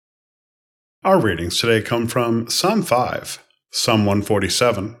Our readings today come from Psalm 5, Psalm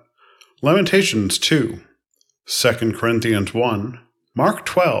 147, Lamentations 2, 2 Corinthians 1, Mark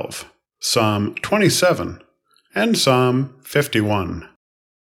 12, Psalm 27, and Psalm 51.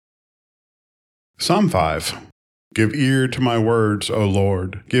 Psalm 5. Give ear to my words, O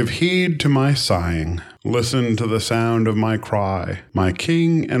Lord. Give heed to my sighing. Listen to the sound of my cry, my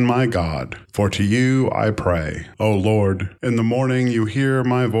King and my God. For to you I pray. O Lord, in the morning you hear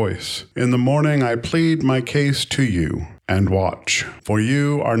my voice. In the morning I plead my case to you, and watch. For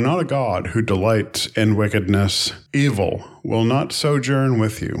you are not a God who delights in wickedness. Evil will not sojourn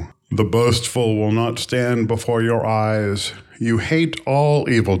with you. The boastful will not stand before your eyes. You hate all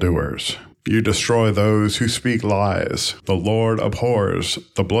evildoers. You destroy those who speak lies. The Lord abhors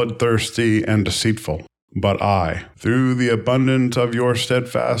the bloodthirsty and deceitful. But I, through the abundance of your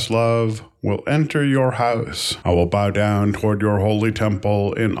steadfast love, will enter your house. I will bow down toward your holy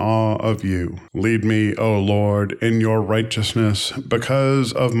temple in awe of you. Lead me, O Lord, in your righteousness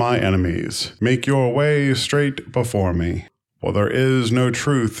because of my enemies. Make your way straight before me. For there is no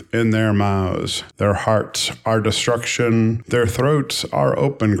truth in their mouths. Their hearts are destruction. Their throats are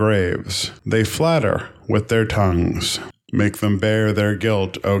open graves. They flatter with their tongues. Make them bear their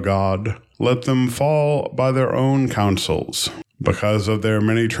guilt, O God. Let them fall by their own counsels. Because of their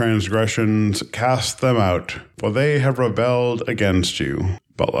many transgressions, cast them out, for they have rebelled against you.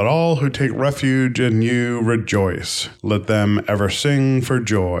 But let all who take refuge in you rejoice. Let them ever sing for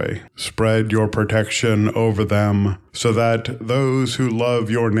joy. Spread your protection over them, so that those who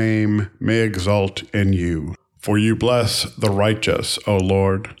love your name may exult in you. For you bless the righteous, O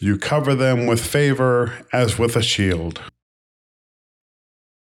Lord. You cover them with favor as with a shield.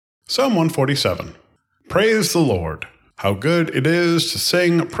 Psalm 147. Praise the Lord. How good it is to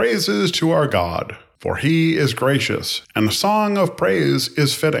sing praises to our God. For he is gracious, and a song of praise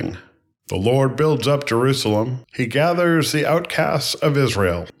is fitting. The Lord builds up Jerusalem. He gathers the outcasts of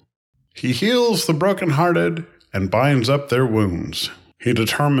Israel. He heals the brokenhearted and binds up their wounds. He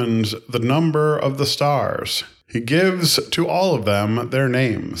determines the number of the stars. He gives to all of them their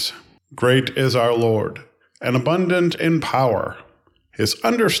names. Great is our Lord, and abundant in power. His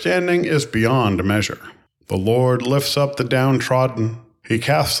understanding is beyond measure. The Lord lifts up the downtrodden. He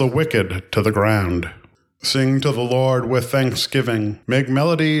casts the wicked to the ground. Sing to the Lord with thanksgiving. Make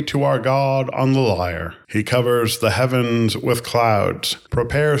melody to our God on the lyre. He covers the heavens with clouds,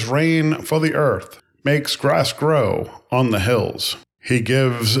 prepares rain for the earth, makes grass grow on the hills. He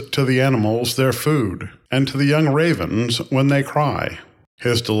gives to the animals their food, and to the young ravens when they cry.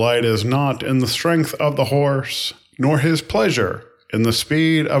 His delight is not in the strength of the horse, nor his pleasure in the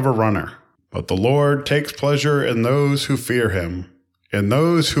speed of a runner. But the Lord takes pleasure in those who fear him, in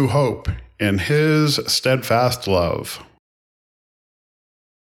those who hope in his steadfast love.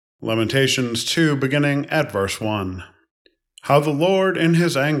 Lamentations 2, beginning at verse 1. How the Lord in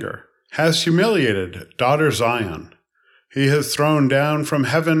his anger has humiliated daughter Zion. He has thrown down from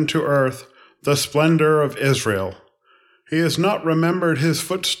heaven to earth the splendor of Israel. He has not remembered his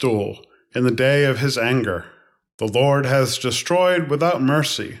footstool in the day of his anger. The Lord has destroyed without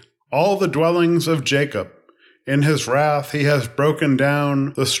mercy all the dwellings of Jacob. In his wrath he has broken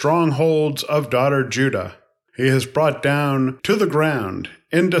down the strongholds of daughter Judah. He has brought down to the ground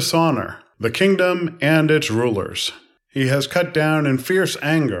in dishonor the kingdom and its rulers. He has cut down in fierce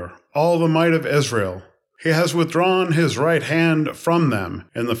anger all the might of Israel. He has withdrawn his right hand from them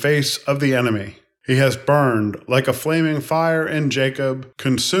in the face of the enemy. He has burned like a flaming fire in Jacob,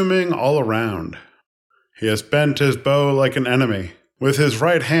 consuming all around. He has bent his bow like an enemy, with his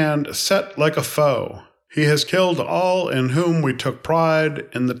right hand set like a foe. He has killed all in whom we took pride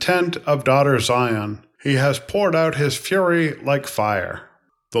in the tent of daughter Zion. He has poured out his fury like fire.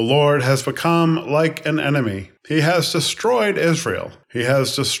 The Lord has become like an enemy. He has destroyed Israel. He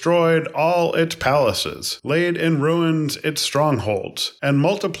has destroyed all its palaces, laid in ruins its strongholds, and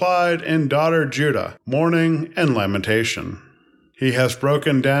multiplied in daughter Judah mourning and lamentation. He has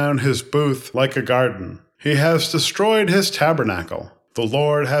broken down his booth like a garden. He has destroyed his tabernacle. The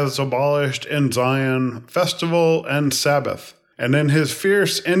Lord has abolished in Zion festival and Sabbath, and in his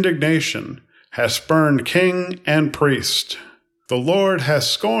fierce indignation has spurned king and priest. The Lord has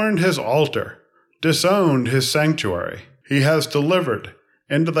scorned his altar, disowned his sanctuary. He has delivered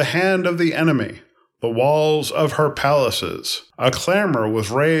into the hand of the enemy the walls of her palaces. A clamor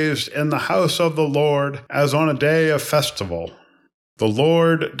was raised in the house of the Lord as on a day of festival. The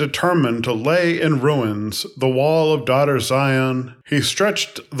Lord determined to lay in ruins the wall of daughter Zion. He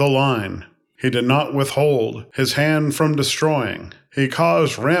stretched the line. He did not withhold his hand from destroying. He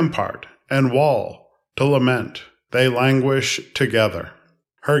caused rampart and wall to lament. They languish together.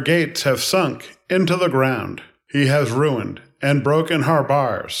 Her gates have sunk into the ground. He has ruined and broken her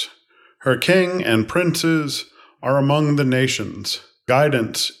bars. Her king and princes are among the nations.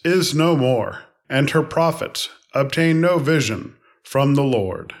 Guidance is no more, and her prophets obtain no vision from the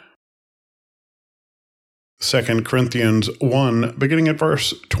Lord. 2 Corinthians 1, beginning at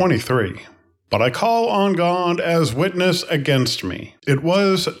verse 23. But I call on God as witness against me. It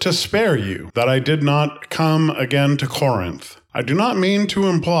was to spare you that I did not come again to Corinth. I do not mean to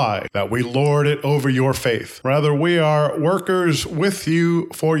imply that we lord it over your faith. Rather, we are workers with you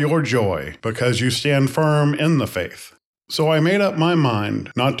for your joy, because you stand firm in the faith. So I made up my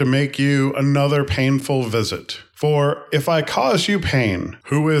mind not to make you another painful visit. For if I cause you pain,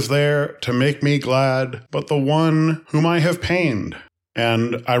 who is there to make me glad but the one whom I have pained?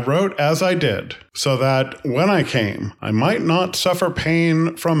 And I wrote as I did, so that when I came, I might not suffer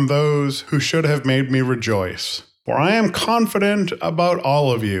pain from those who should have made me rejoice. For I am confident about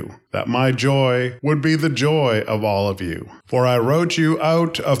all of you, that my joy would be the joy of all of you. For I wrote you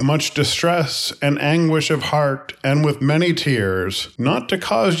out of much distress and anguish of heart, and with many tears, not to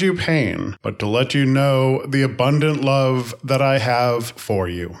cause you pain, but to let you know the abundant love that I have for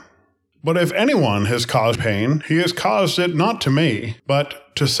you. But if anyone has caused pain, he has caused it not to me,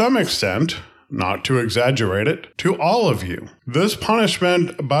 but to some extent, not to exaggerate it, to all of you. This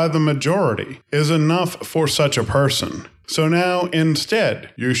punishment by the majority is enough for such a person. So now,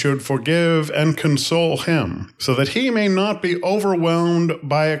 instead, you should forgive and console him, so that he may not be overwhelmed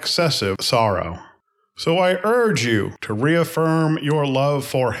by excessive sorrow. So I urge you to reaffirm your love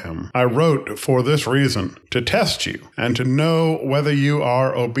for him. I wrote for this reason, to test you, and to know whether you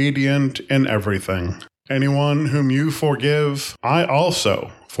are obedient in everything. Anyone whom you forgive, I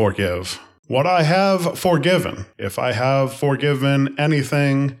also forgive. What I have forgiven, if I have forgiven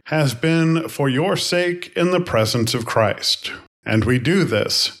anything, has been for your sake in the presence of Christ. And we do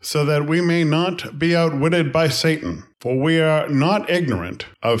this so that we may not be outwitted by Satan, for we are not ignorant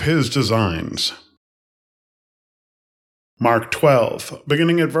of his designs. Mark 12,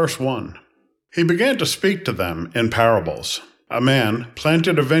 beginning at verse 1. He began to speak to them in parables. A man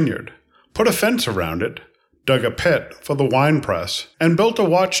planted a vineyard, put a fence around it, dug a pit for the winepress, and built a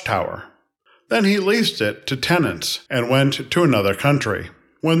watchtower. Then he leased it to tenants and went to another country.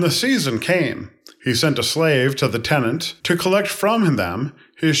 When the season came, he sent a slave to the tenants to collect from them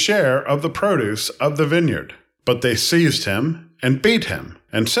his share of the produce of the vineyard. But they seized him and beat him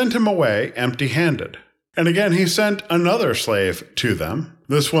and sent him away empty-handed. And again he sent another slave to them.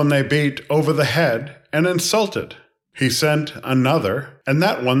 This one they beat over the head and insulted. He sent another, and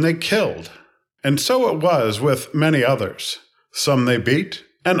that one they killed. And so it was with many others. Some they beat,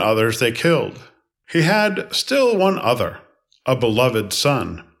 and others they killed. He had still one other, a beloved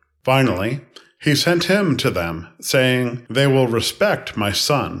son. Finally, he sent him to them, saying, "They will respect my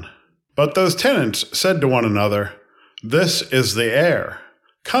son." But those tenants said to one another, "This is the heir.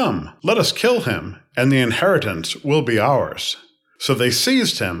 Come, let us kill him, and the inheritance will be ours." So they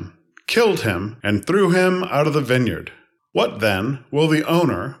seized him, killed him, and threw him out of the vineyard. What then will the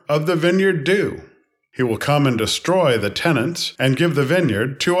owner of the vineyard do? He will come and destroy the tenants and give the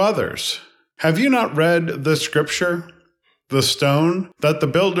vineyard to others. Have you not read this scripture? The stone that the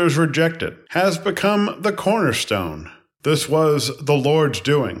builders rejected has become the cornerstone. This was the Lord's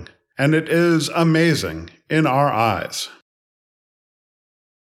doing, and it is amazing in our eyes.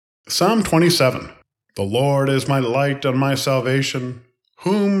 Psalm 27. The Lord is my light and my salvation.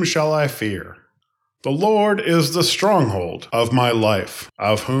 Whom shall I fear? The Lord is the stronghold of my life.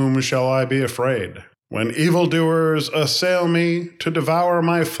 Of whom shall I be afraid? When evildoers assail me to devour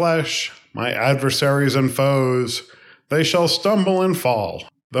my flesh, my adversaries and foes, they shall stumble and fall.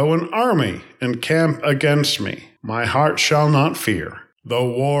 Though an army encamp against me, my heart shall not fear. Though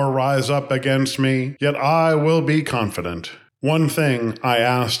war rise up against me, yet I will be confident. One thing I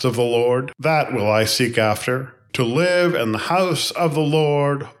asked of the Lord, that will I seek after, to live in the house of the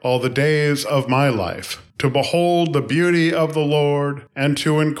Lord all the days of my life, to behold the beauty of the Lord, and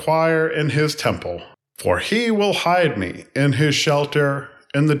to inquire in his temple. For he will hide me in his shelter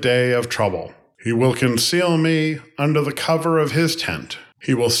in the day of trouble. He will conceal me under the cover of his tent.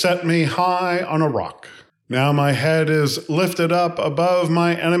 He will set me high on a rock. Now my head is lifted up above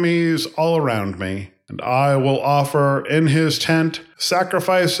my enemies all around me, and I will offer in his tent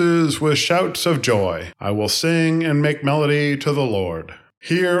sacrifices with shouts of joy. I will sing and make melody to the Lord.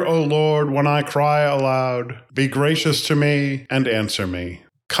 Hear, O Lord, when I cry aloud. Be gracious to me and answer me.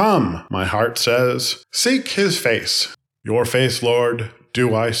 Come, my heart says, seek his face. Your face, Lord,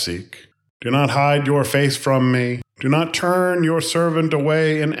 do I seek. Do not hide your face from me. Do not turn your servant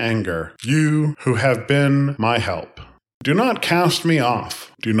away in anger, you who have been my help. Do not cast me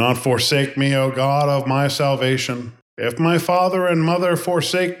off. Do not forsake me, O God of my salvation. If my father and mother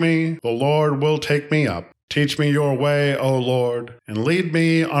forsake me, the Lord will take me up. Teach me your way, O Lord, and lead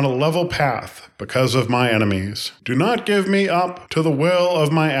me on a level path because of my enemies. Do not give me up to the will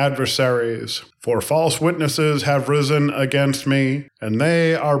of my adversaries, for false witnesses have risen against me, and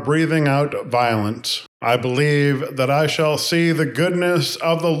they are breathing out violence. I believe that I shall see the goodness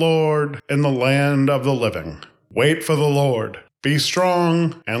of the Lord in the land of the living. Wait for the Lord. Be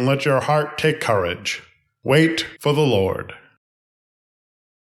strong, and let your heart take courage. Wait for the Lord.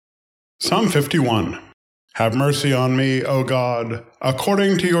 Psalm 51. Have mercy on me, O God,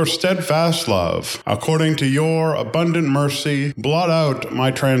 according to your steadfast love. According to your abundant mercy, blot out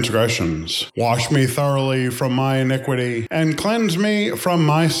my transgressions. Wash me thoroughly from my iniquity, and cleanse me from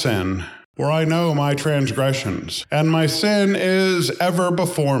my sin. For I know my transgressions, and my sin is ever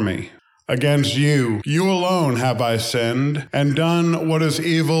before me. Against you alone have I sinned, and done what is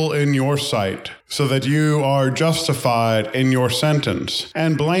evil in your sight, so that you are justified in your sentence,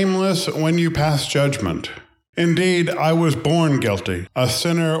 and blameless when you pass judgment. Indeed, I was born guilty, a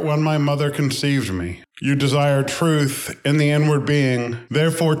sinner when my mother conceived me. You desire truth in the inward being,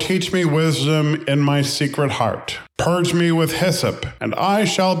 therefore teach me wisdom in my secret heart. Purge me with hyssop, and I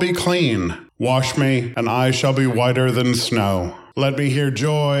shall be clean. Wash me, and I shall be whiter than snow. Let me hear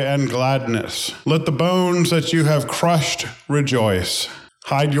joy and gladness. Let the bones that you have crushed rejoice.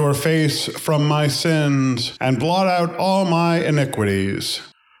 Hide your face from my sins, and blot out all my iniquities.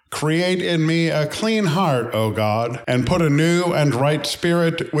 Create in me a clean heart, O God, and put a new and right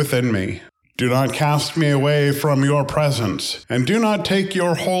spirit within me. Do not cast me away from your presence, and do not take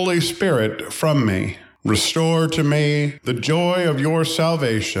your Holy Spirit from me. Restore to me the joy of your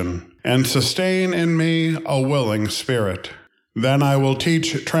salvation, and sustain in me a willing spirit. Then I will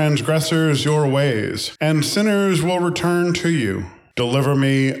teach transgressors your ways, and sinners will return to you. Deliver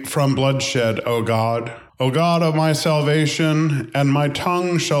me from bloodshed, O God of my salvation, and my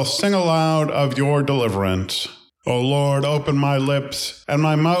tongue shall sing aloud of your deliverance. O Lord, open my lips, and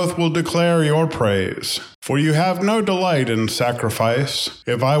my mouth will declare your praise. For you have no delight in sacrifice.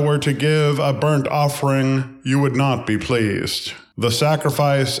 If I were to give a burnt offering, you would not be pleased. The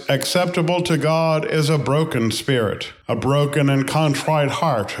sacrifice acceptable to God is a broken spirit. A broken and contrite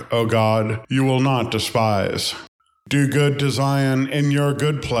heart, O God, you will not despise. Do good to Zion in your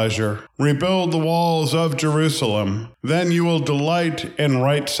good pleasure. Rebuild the walls of Jerusalem. Then you will delight in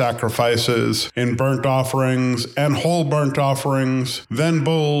right sacrifices, in burnt offerings and whole burnt offerings. Then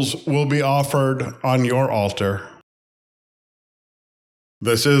bulls will be offered on your altar.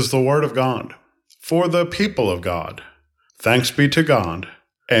 This is the word of God for the people of God. Thanks be to God.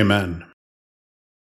 Amen.